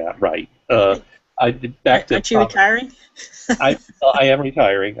 Oh yeah, right. Aren't you retiring? I am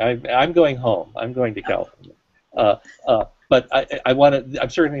retiring. I'm going home. I'm going to California. But I want to. I'm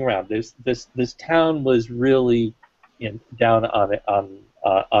circling around. This town was really down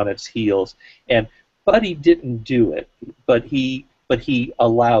on its heels, and Buddy didn't do it, but he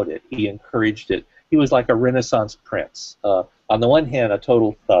allowed it. He encouraged it. He was like a Renaissance prince. On the one hand, a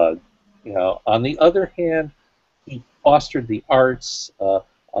total thug. On the other hand, he fostered the arts.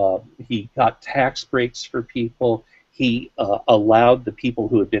 He got tax breaks for people. He allowed the people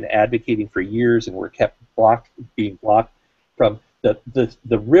who had been advocating for years and were kept being blocked from the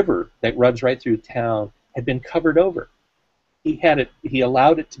river that runs right through town had been covered over. He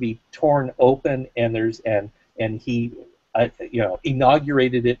allowed it to be torn open, and he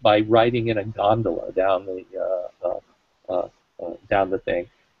inaugurated it by riding in a gondola down the thing.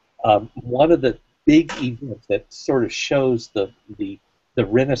 One of the big events that sort of shows the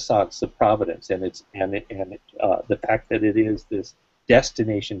Renaissance of Providence and the fact that it is this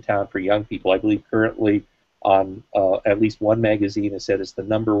destination town for young people. I believe currently on at least one magazine has said it's the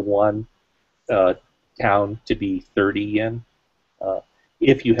 #1 town to be 30 in,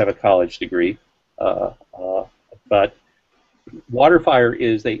 if you have a college degree. But Waterfire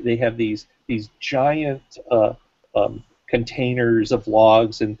is they have these giant containers of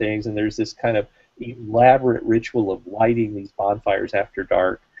logs and things, and there's this kind of elaborate ritual of lighting these bonfires after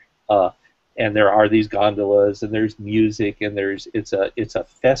dark, and there are these gondolas, and there's music, and it's a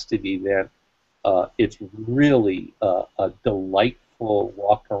festive event. It's really a delightful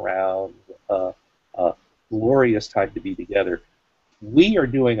walk around, glorious time to be together. We are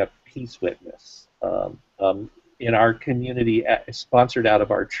doing a peace witness in our community, sponsored out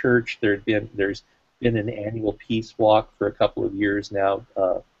of our church. There's been an annual peace walk for a couple of years now,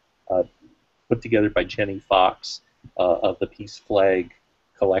 put together by Jenny Fox of the Peace Flag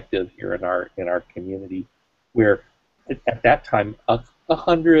Collective here in our community, where at that time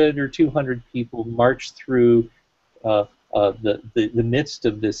 100 or 200 people marched through the midst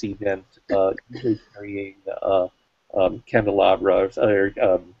of this event, usually carrying candelabras, or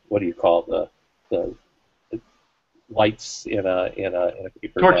what do you call the lights in a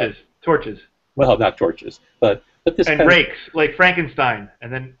paper bag. Torches. Well, not torches, but this and rakes, like Frankenstein,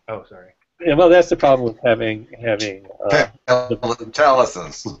 and then sorry. Yeah, well, that's the problem with having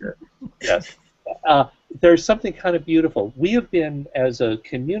Chalices. Yes. There's something kind of beautiful. We have been, as a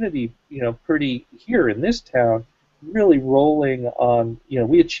community, pretty here in this town, really rolling on.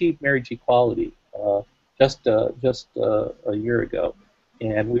 We achieved marriage equality just a year ago,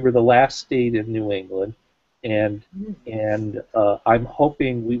 and we were the last state in New England, and I'm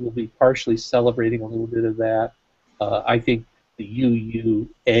hoping we will be partially celebrating a little bit of that. I think the VUU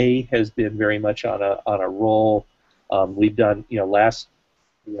has been very much on a roll. We've done, the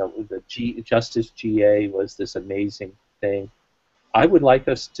Justice GA was this amazing thing. I would like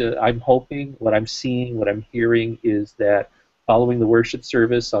us to. I'm hoping, what I'm seeing, what I'm hearing is that following the worship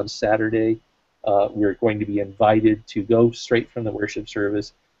service on Saturday, we're going to be invited to go straight from the worship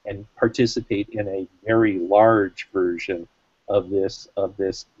service and participate in a very large version of this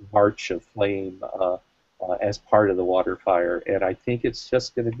March of Flame as part of the water fire. And I think it's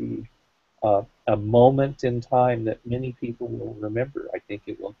just going to be a moment in time that many people will remember. I think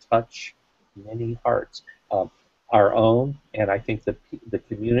it will touch many hearts, our own, and I think the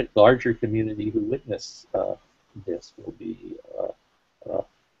larger community who witness this will be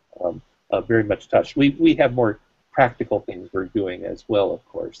very much touched. We have more practical things we're doing as well. Of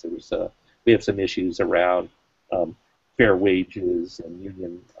course, we have some issues around fair wages and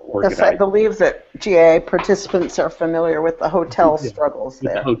union organizing. Yes, I believe that GA participants are familiar with the hotel struggles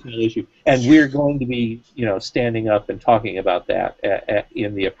there. The hotel issue, and we're going to be, standing up and talking about that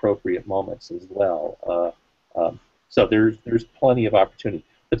in the appropriate moments as well. So there's plenty of opportunity,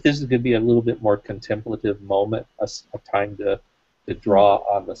 but this is going to be a little bit more contemplative moment, a time to draw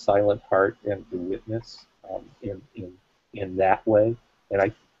on the silent heart and to witness in that way.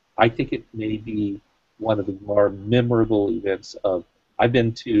 And I think it may be one of the more memorable events of. I've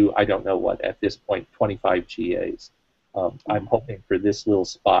been to, I don't know what, at this point, 25 GAs. I'm hoping for this little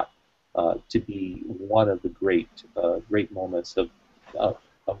spot to be one of the great moments of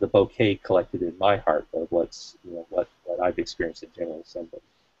the bouquet collected in my heart of what's what I've experienced at General Assembly.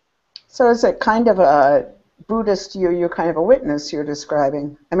 So is it kind of a Buddhist you're kind of a witness you're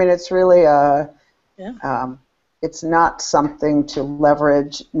describing? I mean, it's really it's not something to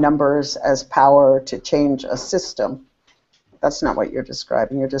leverage numbers as power to change a system. That's not what you're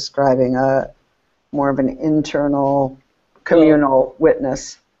describing. You're describing more of an internal, communal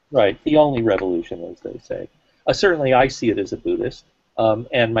witness. Right, the only revolution, as they say. Certainly, I see it as a Buddhist, and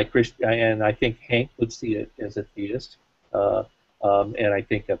and I think Hank would see it as a theist, and I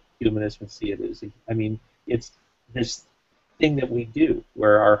think a humanist would see it as. I mean, it's this thing that we do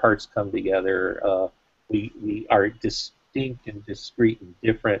where our hearts come together. We are distinct and discrete and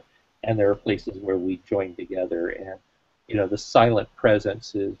different, and there are places where we join together. And the silent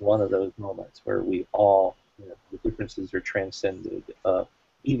presence is one of those moments where we all, the differences are transcended,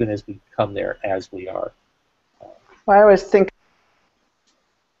 even as we come there as we are. Well, I always think.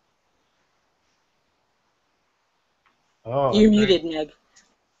 Oh, You're muted, Meg.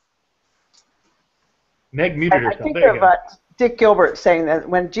 Meg muted herself. I think There you of go. Dick Gilbert saying that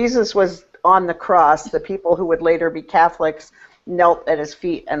when Jesus was on the cross, the people who would later be Catholics knelt at his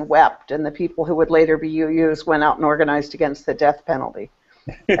feet and wept, and the people who would later be VUUs went out and organized against the death penalty.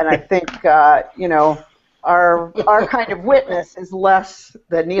 And I think, our kind of witness is less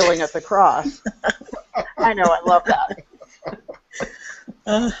the kneeling at the cross. I know, I love that.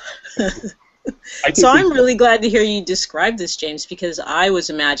 So I'm really glad to hear you describe this, James, because I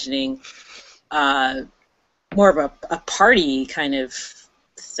was imagining more of a party kind of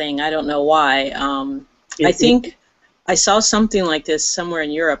thing. I don't know why. I think I saw something like this somewhere in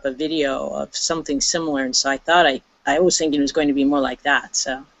Europe, a video of something similar, and so I thought I was thinking it was going to be more like that.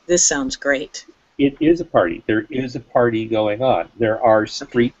 So this sounds great. It is a party. There is a party going on. There are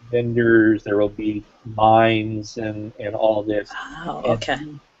street vendors. There will be mimes and all this. Oh, okay.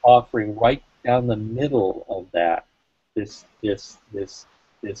 And offering right down the middle of that this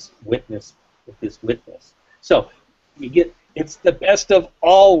witness. So you get. It's the best of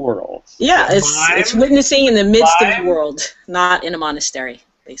all worlds. Yeah, it's witnessing in the midst of the world, not in a monastery,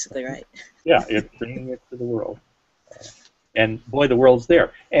 basically, right? Yeah, it's bringing it to the world. And boy, the world's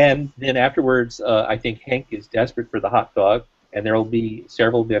there. And then afterwards, I think Hank is desperate for the hot dog, and there will be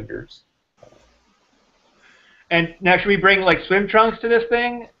several vendors. And now, should we bring like swim trunks to this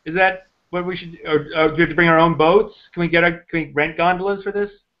thing? Is that what we should? Or do we have to bring our own boats? Can we rent gondolas for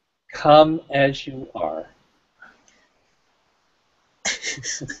this? Come as you are.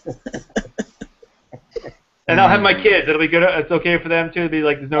 And I'll have my kids. It'll be good. It's okay for them too. It'll be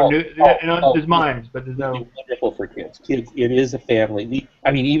like there's no there's mimes, but there's no. It's wonderful for kids. Kids, it is a family.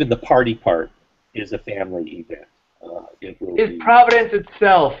 I mean, even the party part is a family event. Is Providence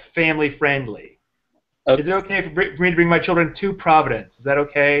itself family friendly? Is it okay for me to bring my children to Providence? Is that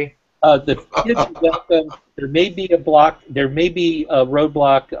okay? The kids are welcome. There may be a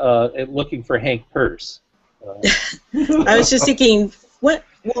roadblock looking for Hank Purse. I was just thinking, what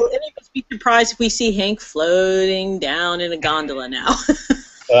will any of us be surprised if we see Hank floating down in a gondola now?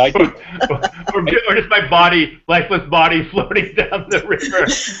 or just my lifeless body floating down the river.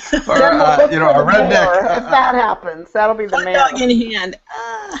 Or a redneck. If that happens, that'll be the Hot man. dog in hand.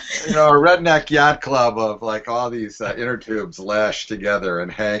 A redneck yacht club of like all these inner tubes lashed together,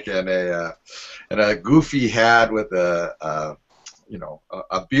 and Hank in a goofy hat with a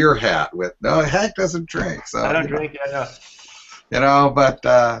beer hat with Hank doesn't drink, so I don't drink. I know. But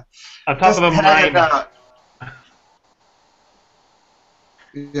on top of a mime.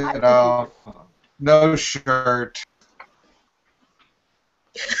 No shirt.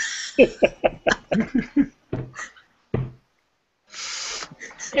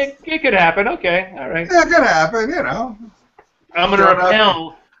 It could happen. Okay, all right. Yeah, it could happen. I'm gonna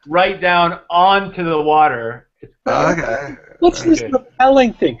rappel right down onto the water. Okay. What's this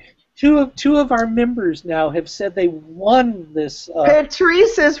rappelling thing? Two of our members now have said they won this.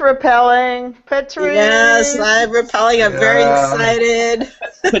 Patrice is rappelling. Patrice. Yes, I'm rappelling. I'm very excited.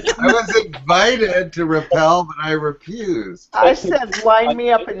 I was invited to rappel, but I refused. I said, line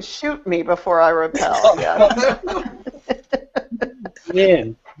me up and shoot me before I rappel. Yeah.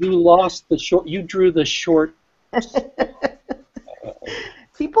 Man, you lost the short. You drew the short.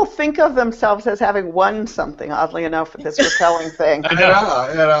 People think of themselves as having won something, oddly enough, with this rappelling thing.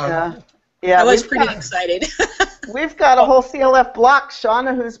 Yeah, I was pretty excited. We've got a whole CLF block.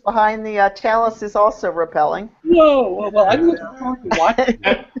 Shauna, who's behind the chalice, is also rappelling. Whoa, well, I'm looking forward to watching.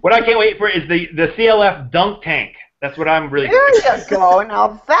 What I can't wait for is the CLF dunk tank. That's what I'm really. There you go.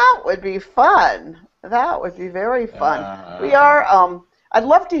 Now that would be fun. That would be very fun. We are. I'd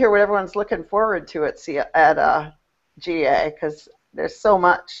love to hear what everyone's looking forward to at GA, because There's so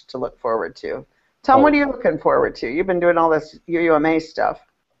much to look forward to. Tom, what are you looking forward to? You've been doing all this UUMA stuff.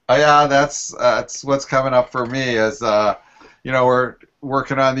 Oh yeah, that's what's coming up for me. Is we're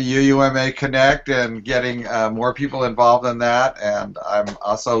working on the UUMA Connect and getting more people involved in that, and I'm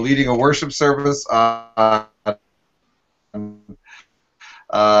also leading a worship service on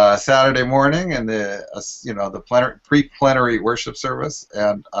Saturday morning in the pre-plenary worship service,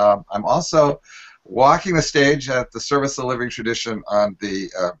 and I'm also walking the stage at the Service of Living Tradition on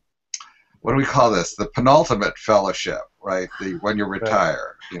the what do we call this? The penultimate fellowship, right? When you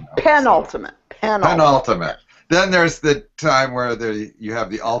retire. Penultimate. Then there's the time where you have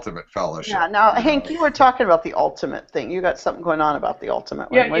the ultimate fellowship. Yeah. Now, Hank, you were talking about the ultimate thing. You got something going on about the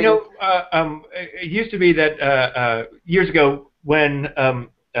ultimate one. Yeah, it used to be that years ago when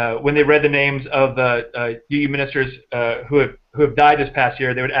they read the names of the UU ministers who have died this past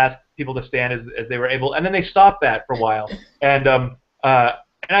year, they would ask people to stand as they were able, and then they stopped that for a while. And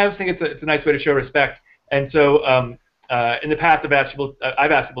I always think it's a nice way to show respect. And so in the past, I've asked people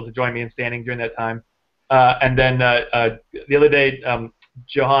to join me in standing during that time. And then the other day,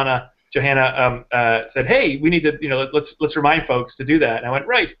 Joanna said, "Hey, we need to, let's remind folks to do that." And I went,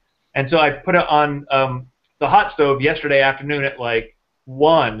 "Right." And so I put it on the hot stove yesterday afternoon at like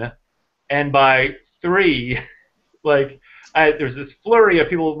 1, and by 3, there's this flurry of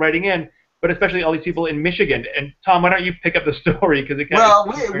people writing in, but especially all these people in Michigan. And Tom, why don't you pick up the story? Because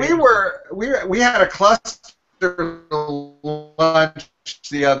we had a cluster lunch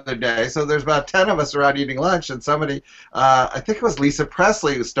the other day, so there's about 10 of us around eating lunch, and somebody, I think it was Lisa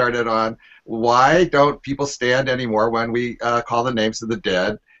Presley, who started on why don't people stand anymore when we call the names of the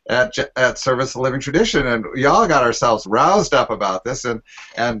dead at Service of Living Tradition, and we all got ourselves roused up about this, and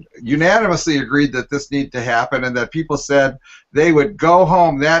unanimously agreed that this needed to happen, and that people said they would go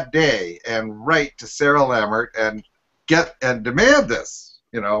home that day and write to Sarah Lammert and demand this,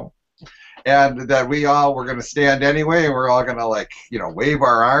 and that we all were going to stand anyway, and we're all going to wave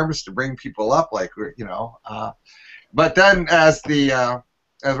our arms to bring people up, but then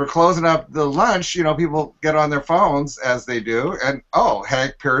as we're closing up the lunch, people get on their phones as they do, and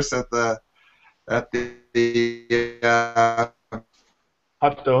Hank Pierce at the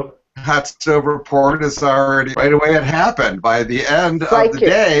hot stove report is already right away. It happened by the end of the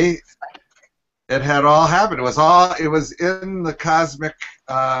day. It had all happened. It was in the cosmic,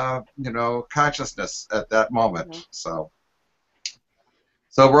 consciousness at that moment. Mm-hmm. So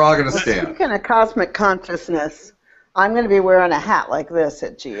we're all going to stand. Speaking of cosmic consciousness, I'm going to be wearing a hat like this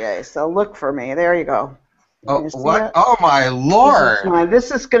at GA, so look for me. There you go. What? Oh, my Lord.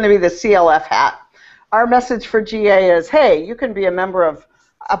 This is going to be the CLF hat. Our message for GA is, hey, you can be a member of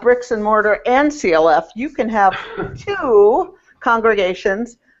a Bricks and Mortar and CLF. You can have 2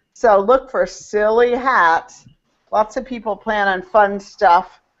 congregations, so look for silly hats. Lots of people plan on fun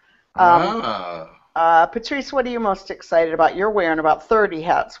stuff. Patrice, what are you most excited about? You're wearing about 30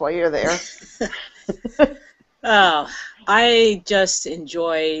 hats while you're there. Oh, I just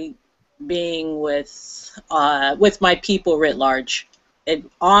enjoy being with my people writ large. It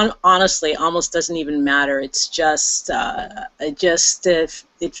honestly almost doesn't even matter. It's just it just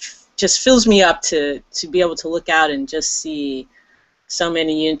fills me up to be able to look out and just see so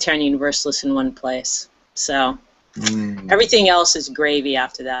many Unitarian Universalists in one place. So everything else is gravy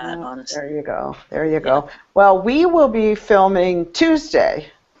after that. Honestly. There you go. There you go. Well, we will be filming Tuesday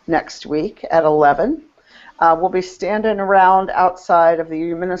next week at 11. We'll be standing around outside of the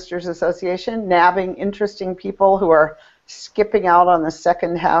UU Ministers Association, nabbing interesting people who are skipping out on the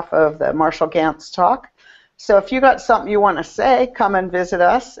second half of the Marshall Gantz talk. So if you got something you want to say, come and visit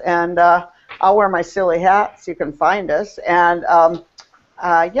us, and I'll wear my silly hat so you can find us. And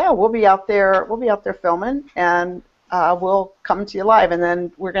we'll be out there. We'll be out there filming, and we'll come to you live. And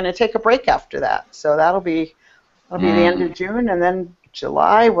then we're going to take a break after that. So that'll be the end of June, and then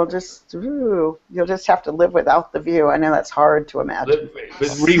July, you'll just have to live without the view. I know that's hard to imagine.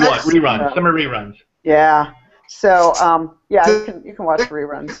 Reruns, summer reruns. Yeah. So you can watch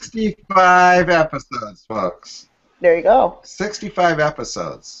reruns. 65 episodes, folks. There you go. 65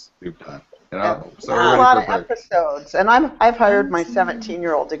 episodes we've done. So a lot of episodes, and I've hired my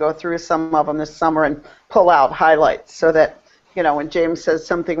 17-year-old to go through some of them this summer and pull out highlights, so that when James says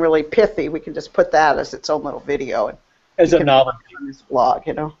something really pithy, we can just put that as its own little video. And as a novelty on this blog,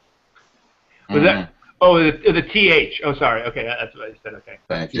 Was that? Oh, the TH. Oh, sorry. Okay, that's what I said. Okay.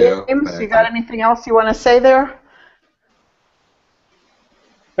 Thank you. James, you got anything else you want to say there?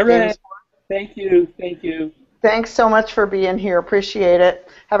 Hooray. Thank you. Thank you. Thanks so much for being here. Appreciate it.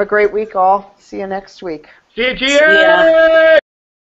 Have a great week, all. See you next week. See ya.